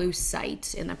we not lose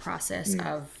sight in the process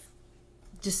of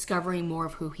discovering more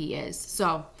of who he is.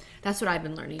 So that's what I've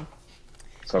been learning.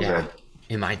 So good.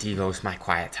 In my devos, my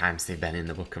quiet times, they've been in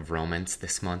the book of Romans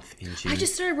this month in June. I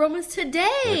just started Romans today.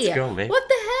 Let's go, babe. What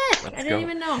the heck? I didn't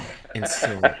even know. And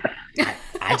so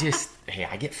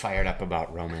I get fired up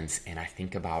about Romans, and I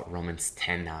think about Romans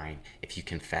 10:9. If you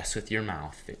confess with your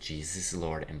mouth that Jesus is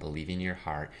Lord and believe in your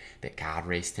heart that God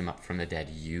raised him up from the dead,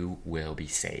 you will be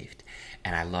saved.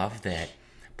 And I love that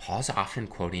Paul's often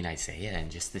quoting Isaiah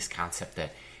and just this concept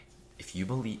that if you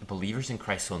believe, believers in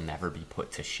Christ will never be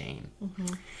put to shame.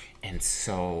 And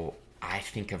so I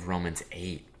think of Romans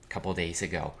 8 a couple days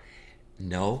ago.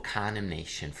 No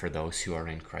condemnation for those who are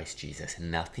in Christ Jesus.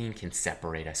 Nothing can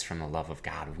separate us from the love of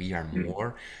God. We are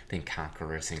more than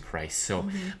conquerors in Christ. So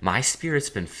my spirit's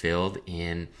been filled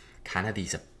in kind of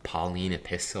these Pauline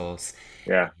epistles.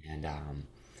 And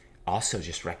also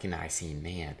just recognizing,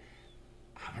 man,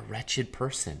 I'm a wretched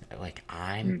person. Like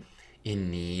I'm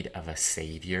in need of a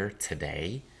savior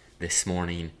today, this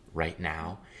morning, right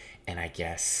now. And I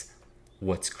guess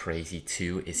what's crazy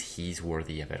too is he's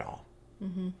worthy of it all.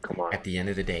 Come on. At the end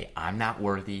of the day, I'm not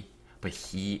worthy, but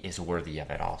he is worthy of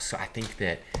it all. So I think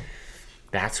that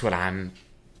that's what I'm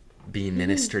being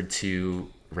ministered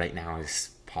to right now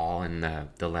is Paul and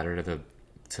the letter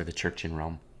to the church in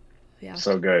Rome. Yeah.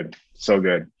 So good. So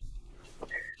good.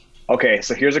 Okay,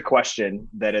 so here's a question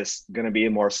that is going to be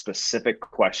a more specific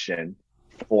question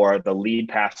for the lead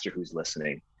pastor who's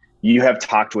listening. You have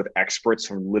talked with experts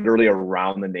from literally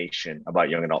around the nation about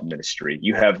young adult ministry.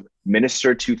 You have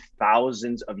ministered to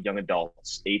thousands of young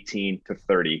adults, 18 to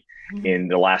 30, in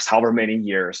the last however many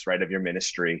years, right, of your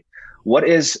ministry. What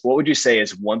would you say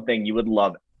is one thing you would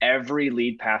love every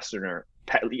lead pastor,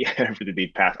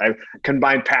 I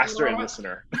combine pastor and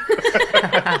listener.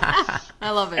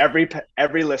 I love it.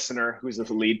 Every listener who's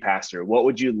a lead pastor, what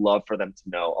would you love for them to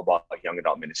know about young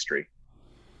adult ministry?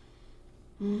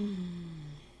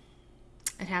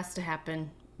 It has to happen.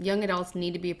 Young adults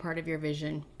need to be a part of your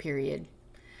vision, period.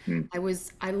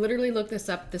 I literally looked this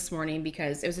up this morning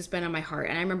because it was just been on my heart.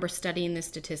 And I remember studying this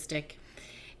statistic.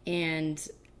 And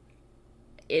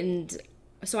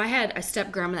so I had a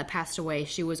step grandma that passed away.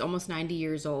 She was almost 90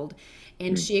 years old.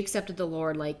 And she accepted the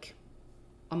Lord like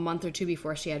a month or two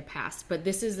before she had passed. But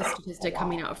this is the statistic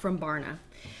coming out from Barna.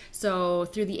 So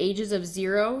through the ages of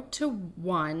 0 to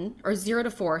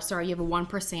 4, you have a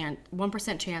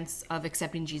 1% chance of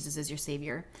accepting Jesus as your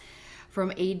Savior.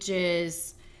 From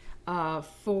ages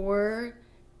 4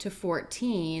 to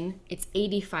 14, it's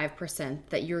 85%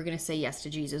 that you're going to say yes to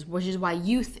Jesus, which is why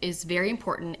youth is very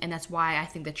important. And that's why I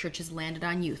think the church has landed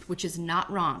on youth, which is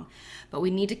not wrong. But we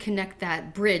need to connect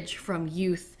that bridge from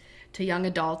youth to young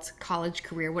adults, college,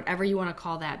 career, whatever you want to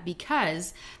call that,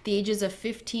 because the ages of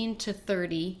 15 to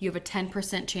 30, you have a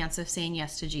 10% chance of saying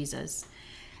yes to Jesus.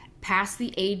 Past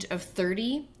the age of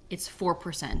 30, it's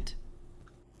 4%.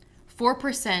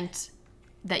 4%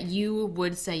 that you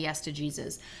would say yes to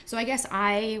Jesus. So I guess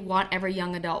I want every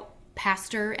young adult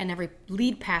pastor and every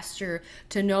lead pastor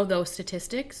to know those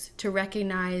statistics, to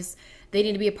recognize they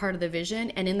need to be a part of the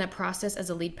vision. And in that process, as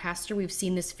a lead pastor, we've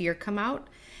seen this fear come out.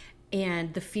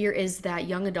 And the fear is that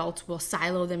young adults will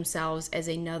silo themselves as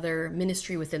another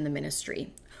ministry within the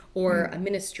ministry, or a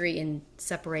ministry and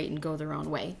separate and go their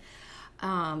own way.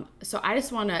 So I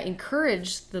just want to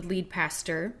encourage the lead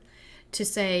pastor to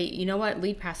say, you know what,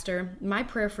 lead pastor, my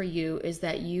prayer for you is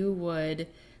that you would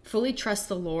fully trust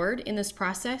the Lord in this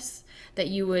process, that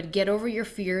you would get over your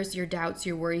fears, your doubts,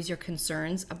 your worries, your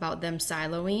concerns about them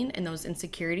siloing and those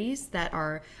insecurities that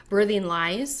are birthing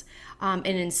lies, and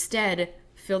instead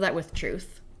fill that with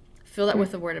truth. Fill that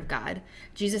with the word of God.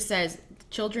 Jesus says,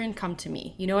 children, come to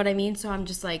me. You know what I mean? So I'm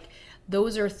just like,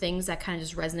 those are things that kind of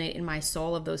just resonate in my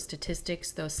soul, of those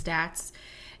statistics, those stats.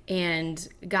 And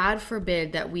God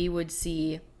forbid that we would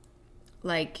see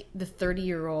like the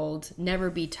 30-year-old never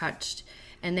be touched,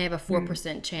 and they have a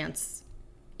 4% chance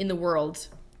in the world,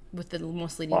 with the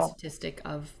most leading statistic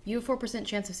of you have a 4%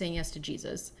 chance of saying yes to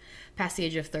Jesus past the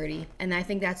age of 30. And I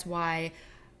think that's why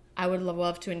I would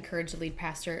love to encourage the lead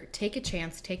pastor, take a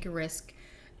chance, take a risk,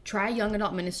 try young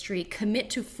adult ministry, commit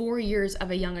to 4 years of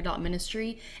a young adult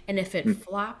ministry. And if it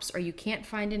flops or you can't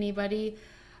find anybody,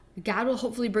 God will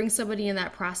hopefully bring somebody in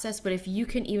that process. But if you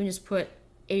can even just put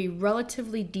a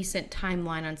relatively decent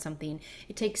timeline on something,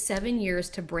 it takes 7 years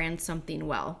to brand something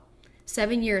well.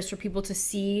 7 years for people to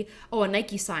see, oh, a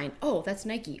Nike sign. Oh, that's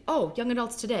Nike. Oh, Young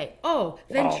Adults Today. Oh,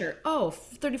 Venture. Oh,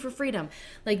 30 for Freedom.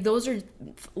 Like those are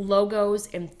logos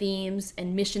and themes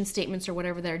and mission statements or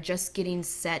whatever that are just getting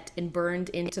set and burned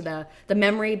into the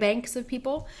memory banks of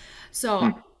people.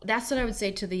 So that's what I would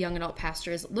say to the young adult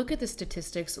pastors. Look at the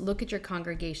statistics, look at your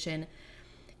congregation,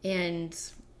 and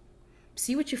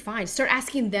see what you find. Start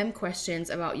asking them questions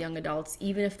about young adults,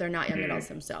 even if they're not young adults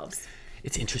themselves.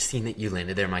 It's interesting that you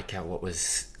landed there, Micah. What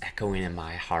was echoing in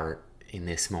my heart in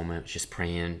this moment was just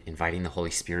praying, inviting the Holy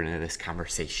Spirit into this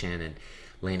conversation, and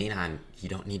landing on, you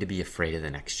don't need to be afraid of the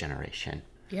next generation.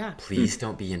 Yeah. Please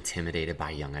don't be intimidated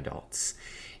by young adults.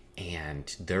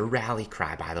 And their rally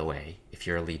cry, by the way, if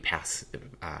you're a lead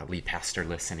pastor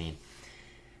listening,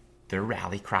 their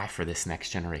rally cry for this next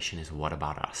generation is, what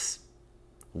about us?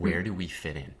 Where do we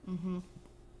fit in?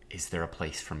 Is there a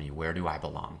place for me? Where do I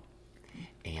belong?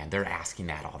 And they're asking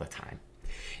that all the time.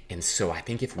 And so I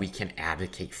think if we can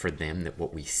advocate for them, that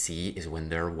what we see is when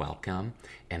they're welcome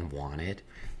and wanted,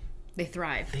 they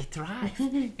thrive.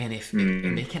 And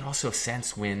and they can also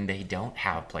sense when they don't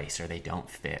have a place, or they don't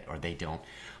fit, or they don't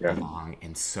belong.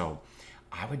 And so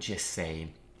I would just say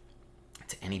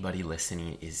to anybody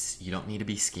listening is, you don't need to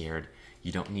be scared.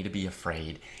 You don't need to be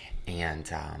afraid. And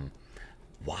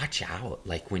watch out,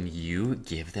 like when you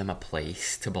give them a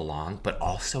place to belong, but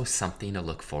also something to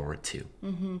look forward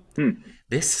to.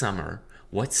 This summer,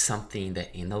 what's something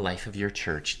that in the life of your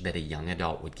church that a young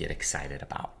adult would get excited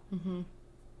about?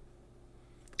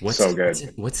 What's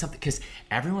something, because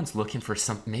everyone's looking for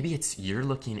something. Maybe it's you're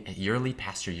looking at your lead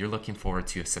pastor, you're looking forward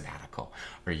to a sabbatical,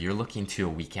 or you're looking to a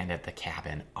weekend at the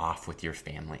cabin off with your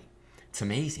family. It's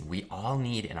amazing. We all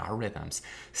need in our rhythms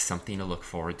something to look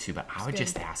forward to. But I would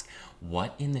just ask,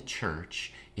 what in the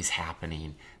church is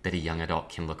happening that a young adult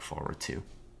can look forward to?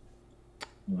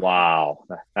 Wow.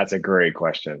 That's a great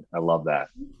question. I love that.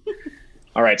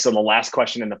 All right. So the last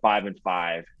question in the 5 and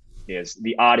 5 is,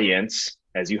 the audience,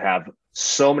 as you have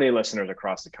so many listeners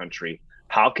across the country,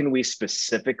 how can we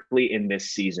specifically in this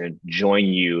season join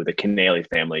you, the Kennealy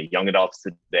family, Young Adults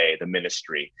Today, the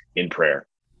ministry, in prayer?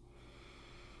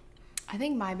 I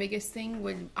think my biggest thing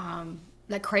would,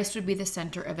 that Christ would be the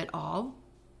center of it all.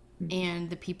 And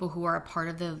the people who are a part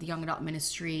of the young adult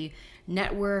ministry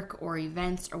network or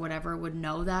events or whatever would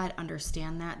know that,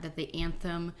 understand that the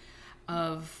anthem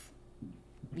of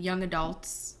young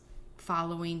adults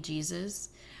following Jesus,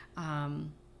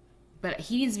 but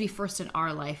he needs to be first in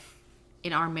our life,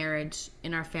 in our marriage,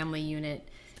 in our family unit,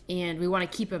 and we want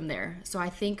to keep him there. So I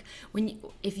think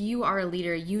if you are a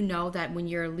leader, you know that when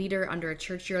you're a leader under a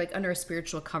church, you're like under a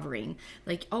spiritual covering.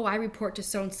 Like, oh, I report to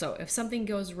so-and-so. If something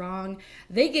goes wrong,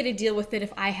 they get to deal with it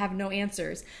if I have no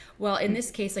answers. Well, in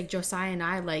this case, like Josiah and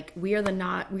I, like we are the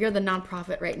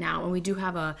nonprofit right now, and we do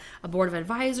have a board of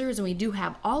advisors, and we do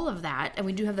have all of that, and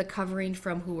we do have the covering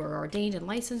from who are ordained and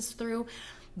licensed through.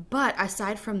 But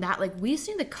aside from that, like we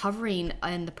see the covering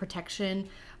and the protection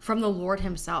from the Lord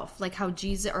himself, like how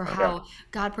how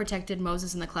God protected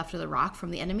Moses in the cleft of the rock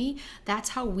from the enemy. That's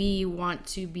how we want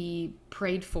to be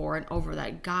prayed for and over,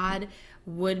 that God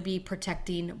would be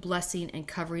protecting, blessing, and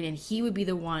covering, and he would be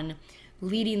the one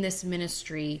leading this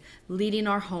ministry, leading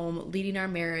our home, leading our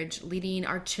marriage, leading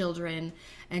our children,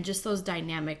 and just those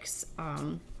dynamics.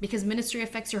 Because ministry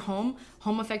affects your home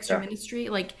affects your ministry.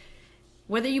 Like,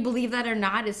 whether you believe that or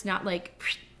not, it's not like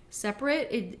separate.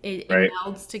 It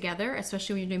melds together,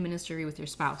 especially when you're doing ministry with your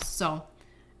spouse. So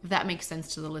if that makes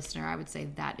sense to the listener, I would say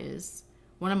that is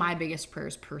one of my biggest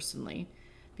prayers personally,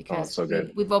 because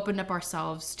we've opened up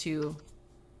ourselves to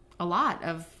a lot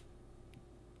of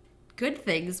good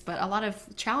things, but a lot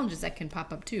of challenges that can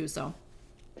pop up too. So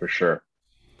for sure.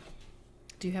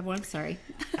 Do you have one? Sorry.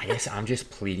 I guess I'm just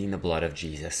pleading the blood of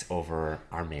Jesus over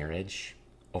our marriage,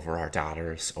 over our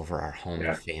daughters, over our home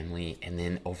and family, and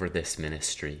then over this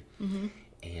ministry.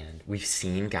 And we've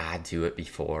seen God do it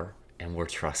before, and we're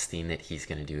trusting that he's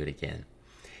going to do it again.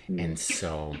 And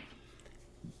so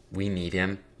we need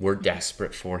him. We're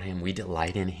desperate for him. We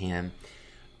delight in him.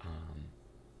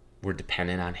 We're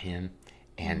dependent on him.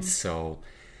 And so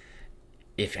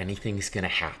if anything's going to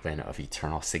happen of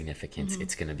eternal significance,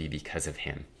 it's going to be because of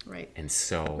him. Right. And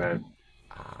so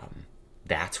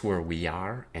that's where we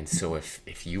are. And so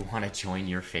if you want to join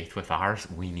your faith with ours,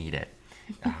 we need it.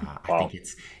 I think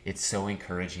it's so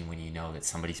encouraging when you know that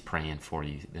somebody's praying for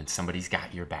you and somebody's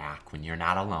got your back, when you're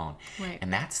not alone. Right.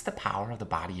 And that's the power of the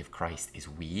body of Christ, is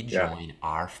we join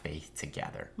our faith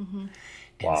together.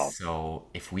 And so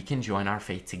if we can join our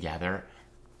faith together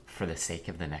for the sake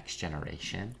of the next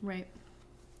generation, right,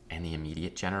 and the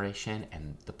immediate generation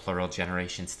and the plural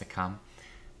generations to come,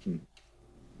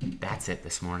 that's it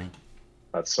this morning.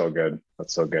 That's so good.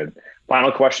 That's so good.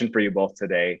 Final question for you both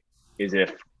today is,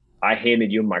 if I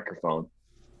handed you a microphone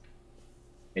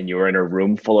and you were in a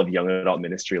room full of young adult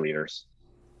ministry leaders,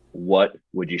 what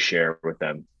would you share with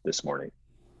them this morning?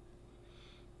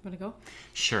 Want to go?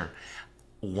 Sure.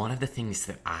 One of the things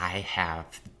that I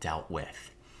have dealt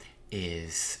with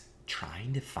is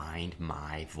trying to find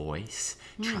my voice,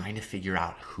 trying to figure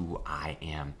out who I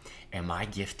am. And my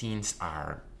giftings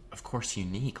are, of course,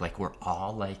 unique. Like, we're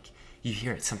all like, you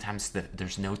hear it sometimes that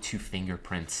there's no two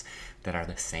fingerprints that are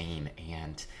the same.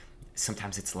 And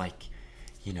sometimes it's like,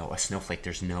 a snowflake.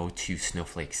 There's no two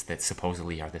snowflakes that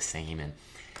supposedly are the same. And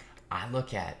I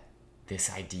look at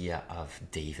this idea of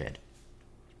David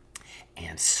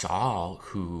and Saul,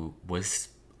 who was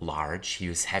large. He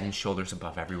was head and shoulders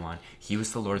above everyone. He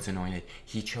was the Lord's anointed.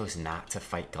 He chose not to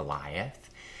fight Goliath,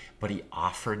 but he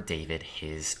offered David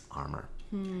his armor.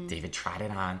 David tried it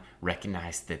on,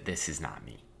 recognized that this is not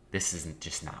me. This isn't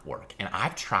just not work. And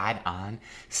I've tried on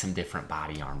some different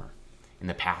body armor in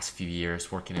the past few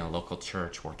years, working in a local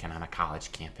church, working on a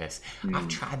college campus. I've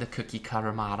tried the cookie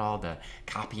cutter model, the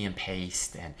copy and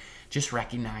paste, and just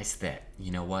recognized that,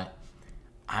 you know what?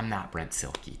 I'm not Brent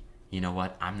Silkey. You know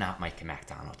what? I'm not Micah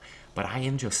McDonald, but I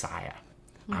am Josiah.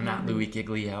 I'm not Louis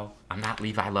Giglio. I'm not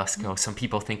Levi Lusko. Some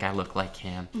people think I look like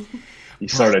him. You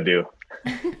sort of do.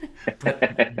 But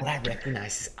what I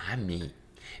recognize is I'm me.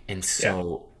 And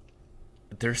so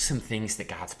there's some things that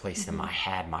God's placed in my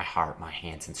head, my heart, my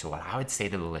hands. And so what I would say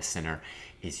to the listener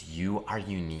is, you are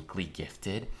uniquely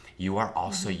gifted. You are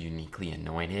also uniquely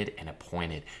anointed and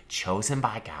appointed, chosen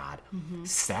by God,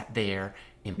 set there,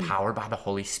 empowered by the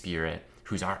Holy Spirit,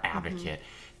 who's our advocate,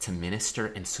 to minister.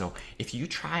 And so if you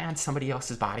try on somebody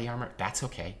else's body armor, that's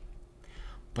okay.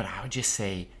 But I would just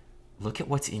say, look at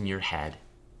what's in your head.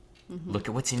 Look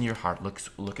at what's in your heart.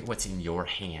 Look at what's in your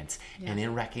hands. And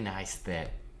then recognize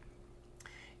that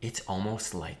it's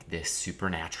almost like this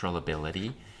supernatural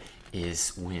ability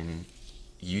is when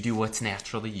you do what's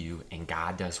natural to you and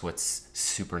God does what's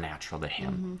supernatural to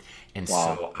him. And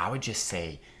so I would just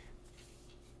say,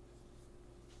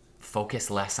 focus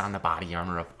less on the body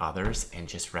armor of others and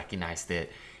just recognize that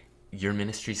your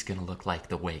ministry is going to look like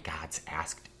the way God's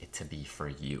asked it to be for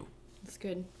you. That's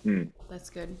good. That's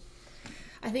good.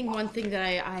 I think one thing that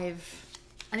I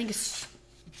think is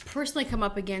personally come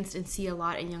up against and see a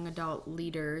lot in young adult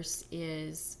leaders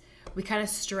is we kind of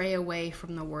stray away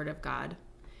from the Word of God.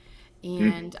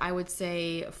 And I would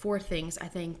say 4 things. I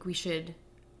think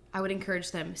I would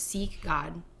encourage them: seek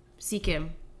God, seek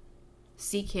Him,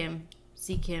 seek Him,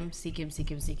 seek Him, seek Him,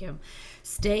 seek Him, seek Him.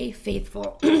 Stay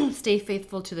faithful, stay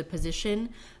faithful to the position,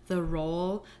 the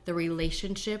role, the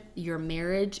relationship, your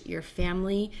marriage, your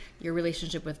family, your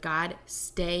relationship with God.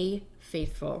 Stay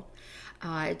faithful.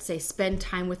 I'd say spend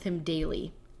time with Him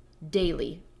daily,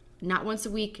 not once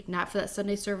a week, not for that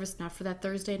Sunday service, not for that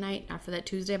Thursday night, not for that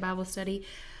Tuesday Bible study.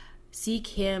 Seek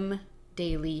Him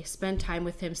daily, spend time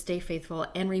with Him, stay faithful,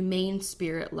 and remain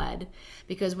Spirit-led.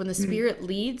 Because when the Spirit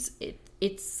leads,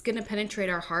 it's going to penetrate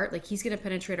our heart. Like, He's going to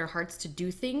penetrate our hearts to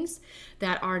do things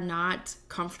that are not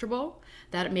comfortable,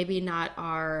 that maybe not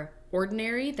are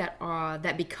ordinary,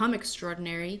 that become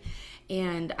extraordinary.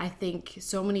 And I think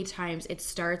so many times it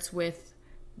starts with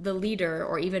the leader,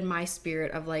 or even my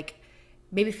spirit, of like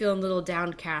maybe feeling a little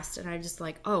downcast, and I'm just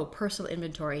like, oh, personal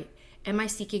inventory. Am I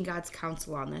seeking God's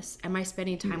counsel on this? Am I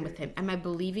spending time with Him? Am I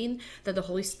believing that the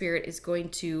Holy Spirit is going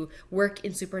to work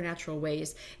in supernatural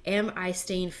ways? Am I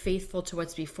staying faithful to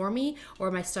what's before me? Or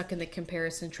am I stuck in the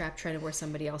comparison trap trying to wear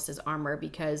somebody else's armor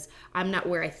because I'm not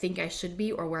where I think I should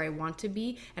be or where I want to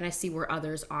be, and I see where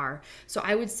others are? So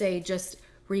I would say just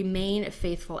remain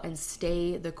faithful and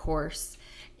stay the course.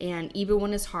 And even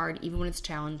when it's hard, even when it's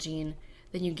challenging,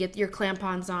 then you get your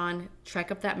clampons on,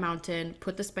 trek up that mountain,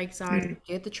 put the spikes on,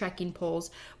 get the trekking poles,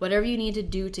 whatever you need to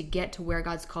do to get to where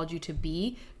God's called you to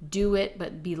be, do it,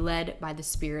 but be led by the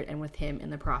Spirit and with Him in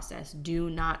the process. Do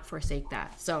not forsake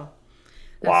that. So,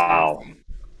 wow.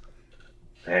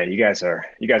 Man, you guys are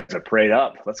prayed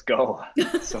up. Let's go.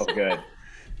 So good.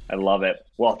 I love it.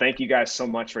 Well, thank you guys so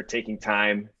much for taking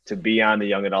time to be on the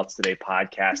Young Adults Today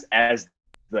podcast as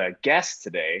the guest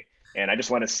today. And I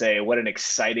just want to say what an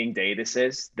exciting day this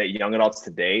is, that Young Adults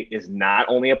Today is not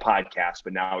only a podcast,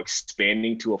 but now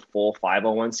expanding to a full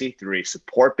 501c3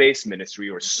 support-based ministry.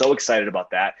 We're so excited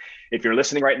about that. If you're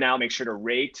listening right now, make sure to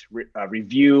rate,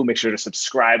 review, make sure to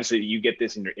subscribe so that you get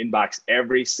this in your inbox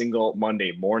every single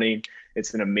Monday morning.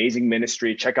 It's an amazing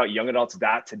ministry. Check out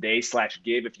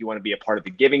youngadults.today/give if you want to be a part of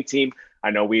the giving team.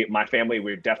 I know my family,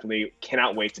 we definitely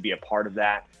cannot wait to be a part of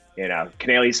that.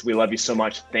 Kennealy, we love you so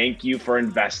much. Thank you for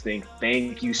investing.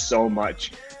 Thank you so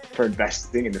much for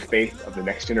investing in the faith of the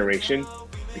next generation,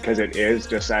 because it is,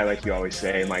 Josiah, like you always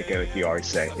say, Micah, like you always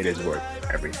say, it is worth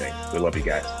everything. We love you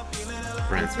guys.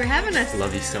 Brent, thanks for having us.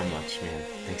 Love you so much, man.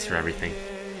 Thanks for everything.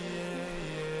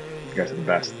 You guys are the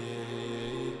best.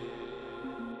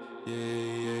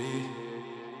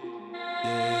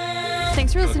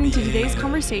 Thanks for listening to today's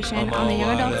conversation on the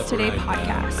Young Adults Today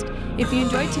podcast. If you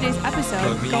enjoyed today's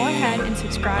episode, go ahead and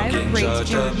subscribe, rate, and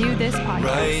review this podcast.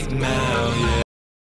 Right now, yeah.